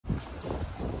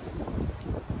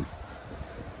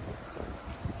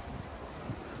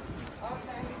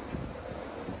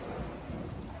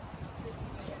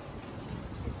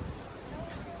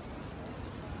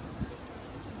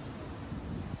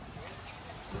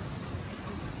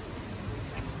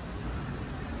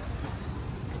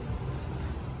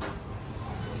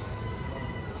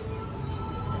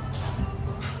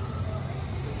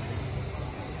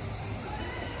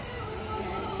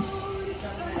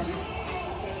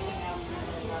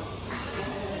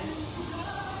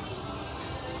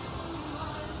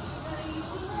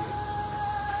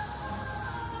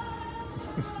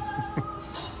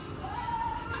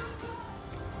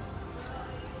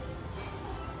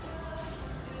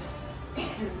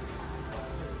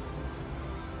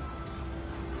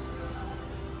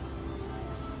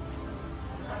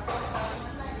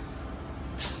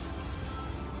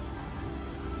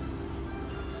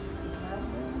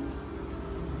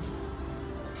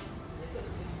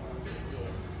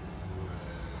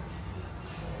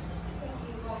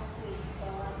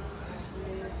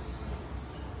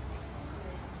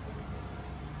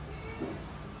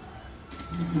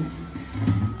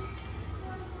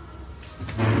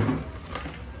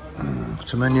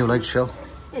What's the menu like, Shell?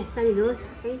 Yeah, very good.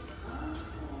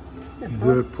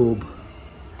 The pub.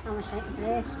 I was like,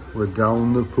 great. We're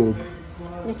down the pub.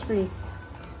 Literally.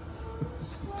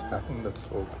 Down the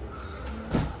pub.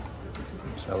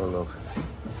 Let's have a look.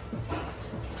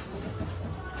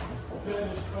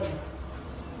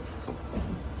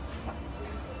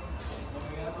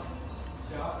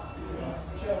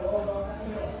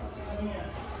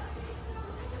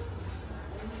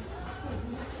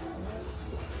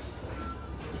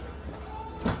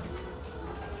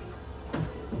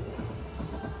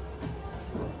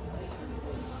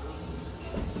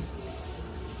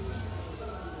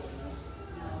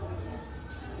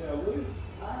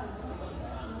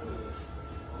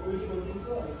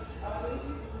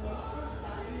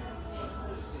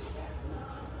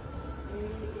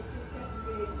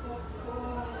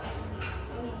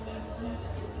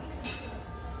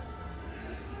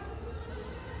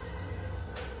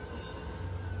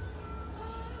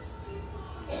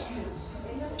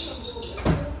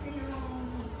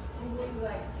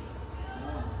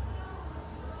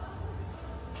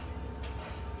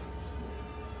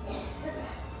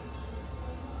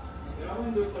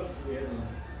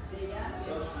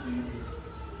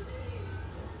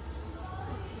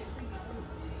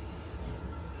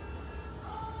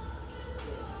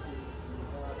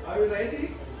 Are you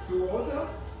ready to order?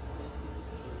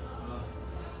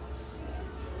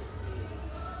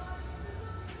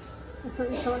 I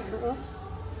thought you talked to us.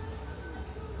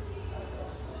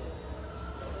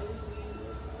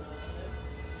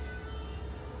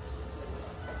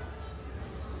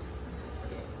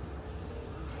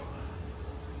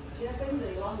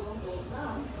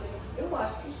 Eu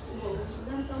acho que estes bolos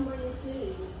não estão bem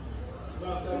aqui.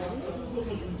 Nós vamos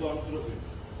mudar por aqui.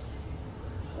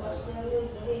 Eu acho que é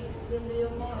vender o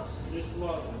mais. Deste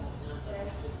lado.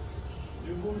 Certo.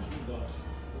 Eu vou mudar.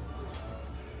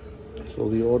 So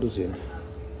the order's in.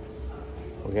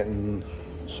 We're getting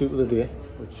soup of the day,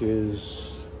 which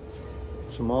is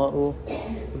tomato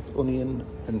with onion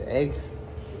and egg.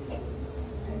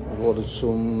 We've ordered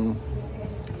some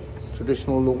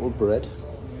traditional local bread,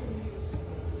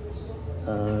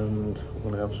 and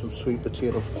we're going to have some sweet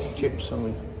potato chips, and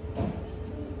we.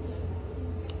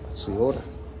 That's the order.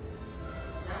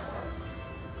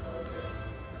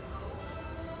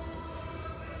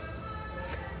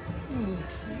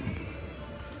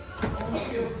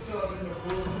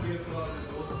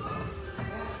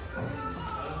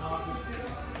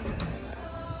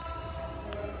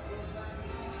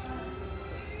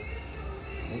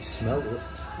 They smell good.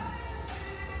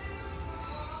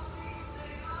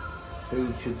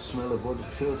 Food should smell of what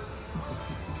it should.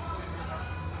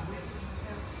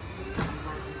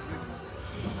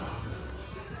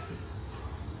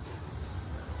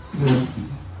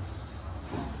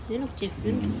 They look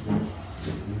different.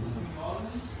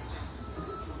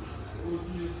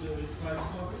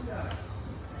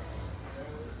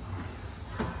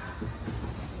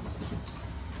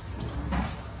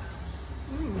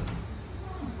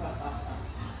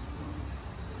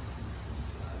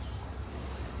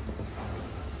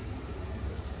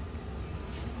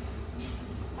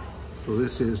 So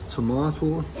this is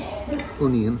tomato,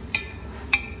 onion,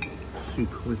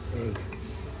 soup with egg.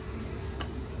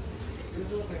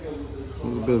 A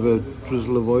little bit of a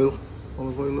drizzle of oil,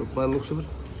 olive oil by the looks of it.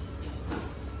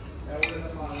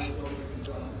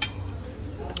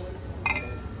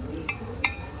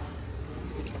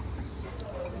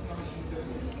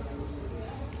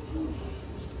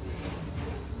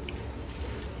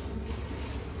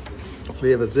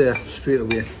 Flavour there straight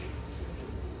away.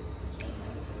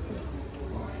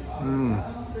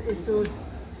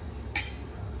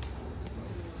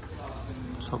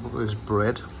 Top of this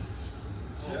bread.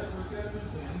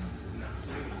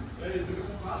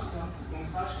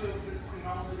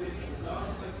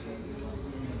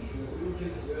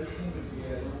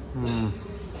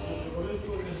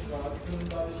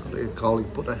 A little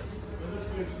garlic butter.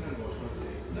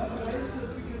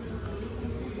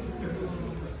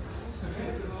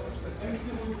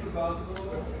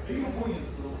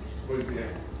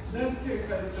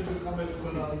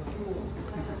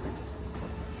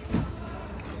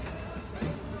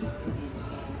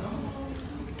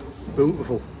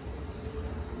 Beautiful.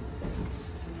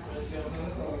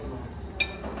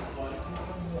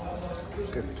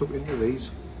 Let's get tucked into these.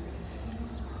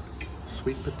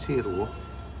 Sweet potato.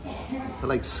 They're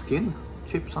like skin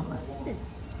chips, aren't they?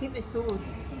 Keep it going.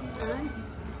 Aye.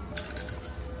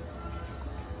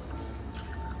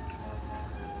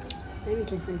 Very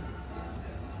different.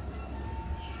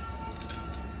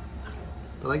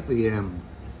 They're like the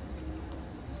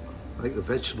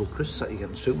vegetable crisps that you get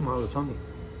in supermarkets, aren't they?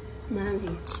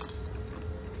 Manly.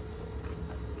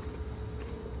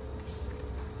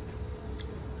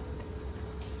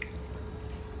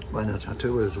 Why not? I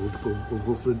tell you what, we'll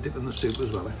go for a dip in the soup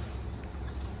as well. Eh?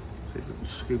 So you can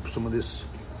scoop some of this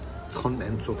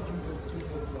contents up.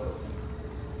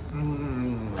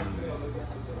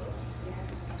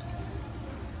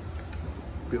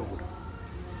 Beautiful.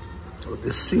 So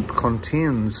this soup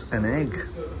contains an egg,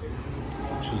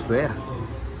 which is there.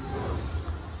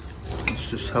 Let's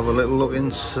just have a little look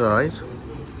inside.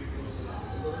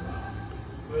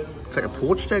 It's like a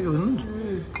poached egg, isn't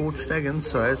it? Poached egg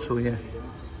inside, so yeah.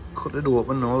 Cut it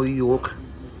open, all the yolk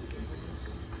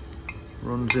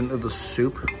runs into the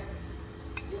soup.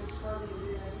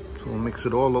 So we'll mix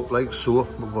it all up like so.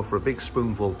 We'll go for a big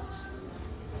spoonful.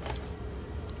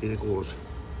 Here it goes.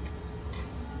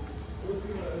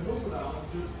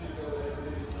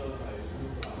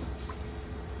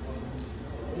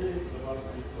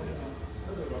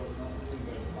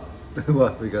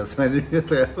 What, we got something there?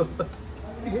 Is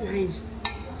it nice?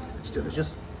 It's delicious.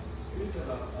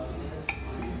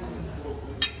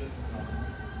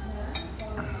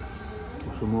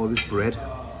 Some more of this bread.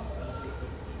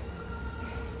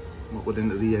 We'll put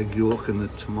into the egg yolk and the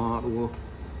tomato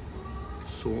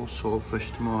sauce, all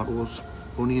fresh tomatoes,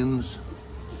 onions.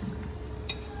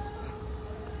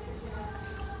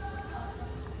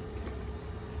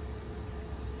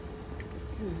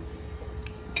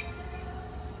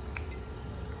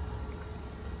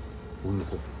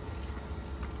 Wonderful.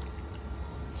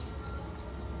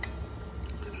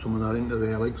 Dip some of that into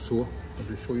there like so. I'll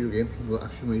just show you again the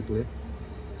action replay.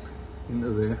 Into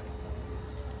there.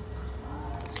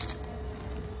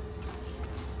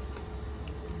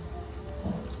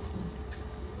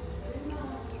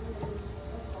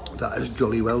 That is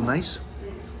jolly well nice.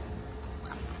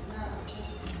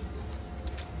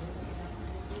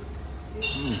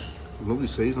 Lovely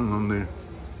seasoning on the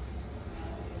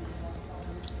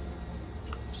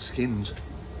skins.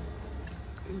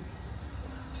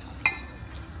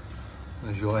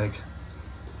 There's your egg.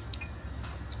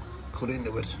 Cut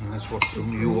into it and let's watch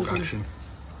some yolk action.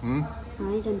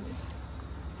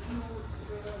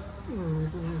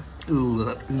 Ooh,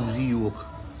 that oozy yolk.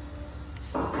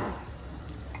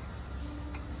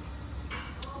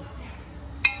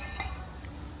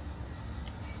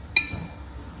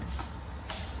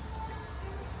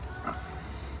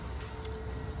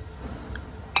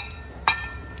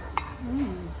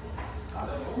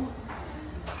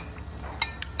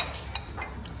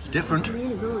 It's different.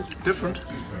 Really good. Different.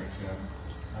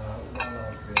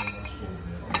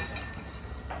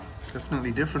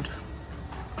 Definitely different.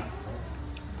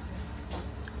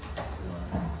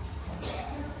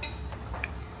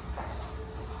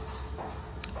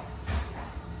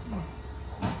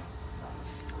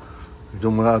 You've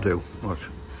done what I do. Watch.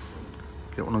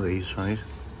 Get one of these, right?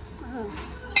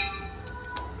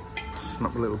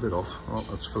 Snap a little bit off. Oh,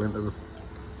 that's fell into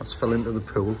the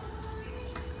pool.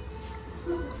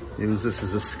 Use this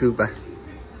as a scooper.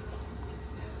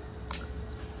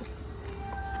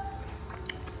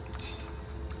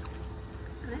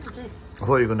 I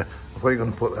thought you were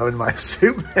gonna put that in my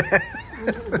soup there.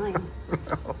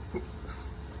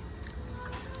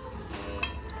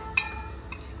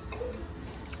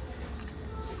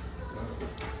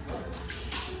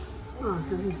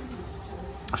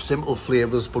 Simple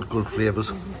flavours, but good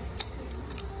flavours.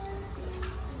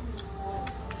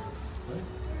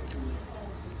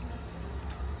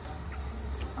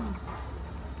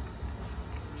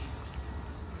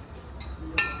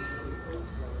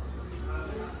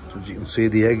 So as you can see,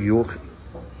 the egg yolk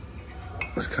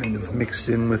is kind of mixed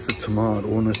in with the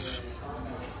tomato and it's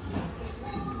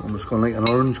almost gone like an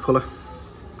orange colour.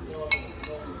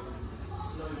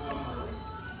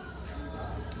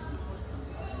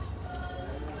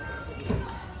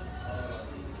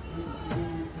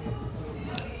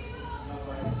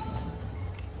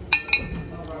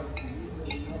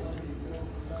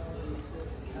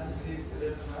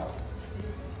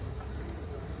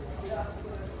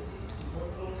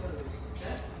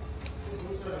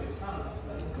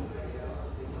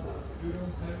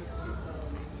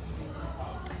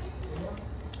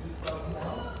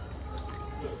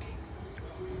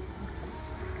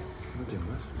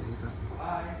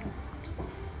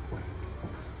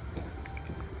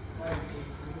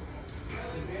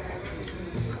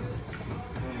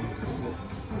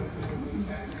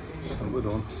 So we're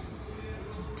done.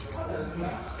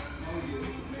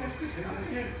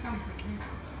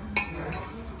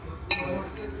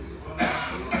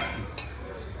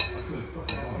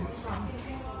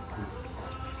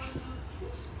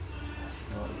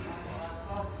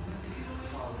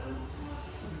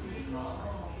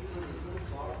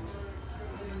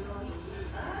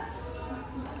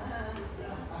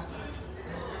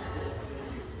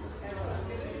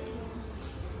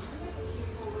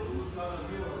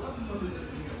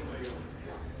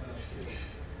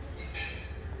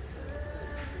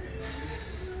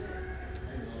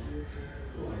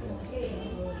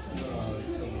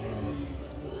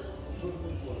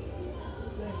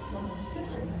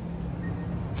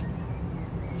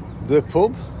 The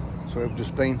pub, so we've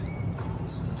just been.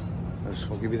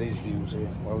 I'll give you these views here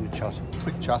while we chat.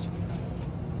 Quick chat.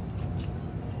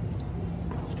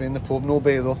 It's been the pub, no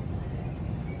beer though.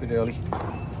 A bit early.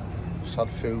 Just had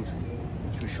food,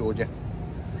 which we showed you.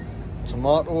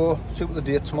 Tomato soup of the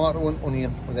day, tomato and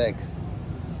onion with egg.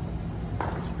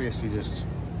 It's basically just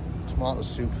tomato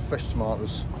soup, fresh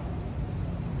tomatoes,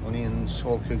 onions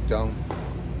all cooked down,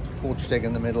 poached egg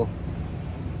in the middle,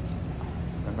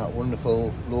 and that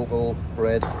wonderful local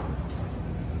bread,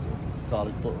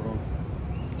 garlic butter on,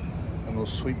 and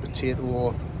those sweet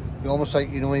potato. You almost like,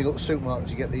 you know, when you go to supermarkets,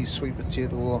 you get these sweet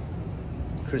potato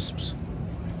crisps,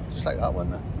 just like that,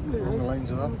 wasn't it? Along the lines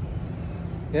of that.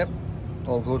 Yep,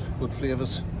 all good, good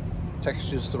flavours,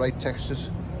 textures, the right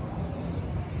textures.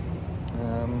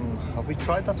 Have we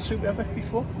tried that soup ever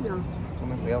before? No. Don't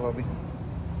think we have we?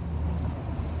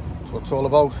 That's what it's all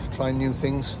about, trying new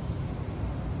things.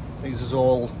 These is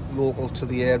all local to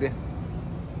the area,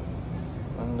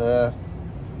 and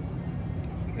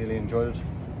really enjoyed it.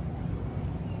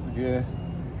 Would you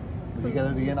get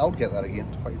it again? I would get that again.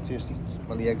 It's quite tasty.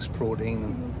 Well, the eggs,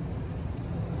 protein,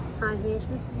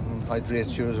 and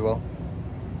hydrates you as well.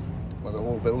 Well, the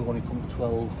whole bill only come to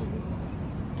 12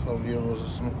 euros or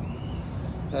something.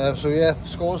 So yeah,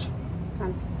 scores.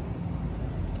 10.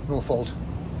 No fault.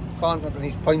 Can't knock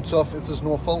any points off if there's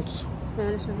no faults.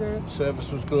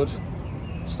 Service was good.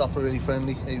 Staff are really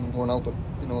friendly. Even going out,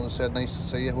 you know, they said nice to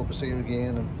see you. Hope to see you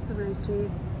again, and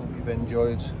hope you've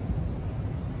enjoyed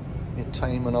your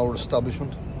time in our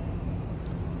establishment.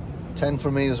 10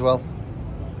 for me as well.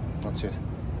 That's it.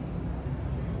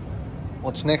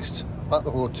 What's next? Back to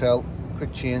the hotel.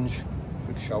 Quick change,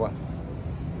 quick shower,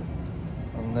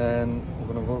 and then we're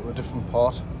going to go to a different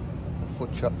part of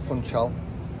Funchal.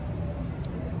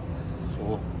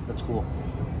 So let's go.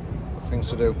 Things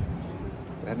to do.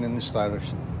 We're heading in this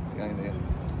direction behind here.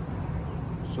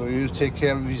 So you take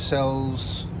care of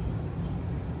yourselves.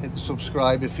 Hit the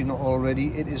subscribe if you're not already.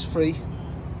 It is free.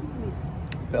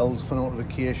 Bell for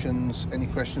notifications. Any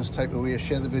questions, type away.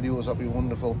 Share the videos, that'd be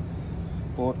wonderful.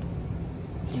 But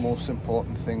the most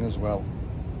important thing as well,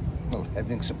 well,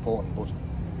 everything's important, but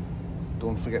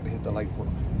don't forget to hit the like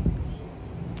button.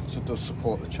 So it does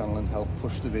support the channel and help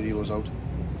push the videos out.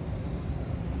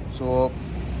 So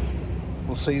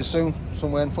we'll see you soon,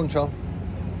 somewhere in Funchal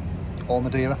or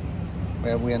Madeira,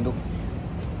 wherever we end up.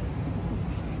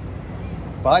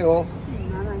 Bye all.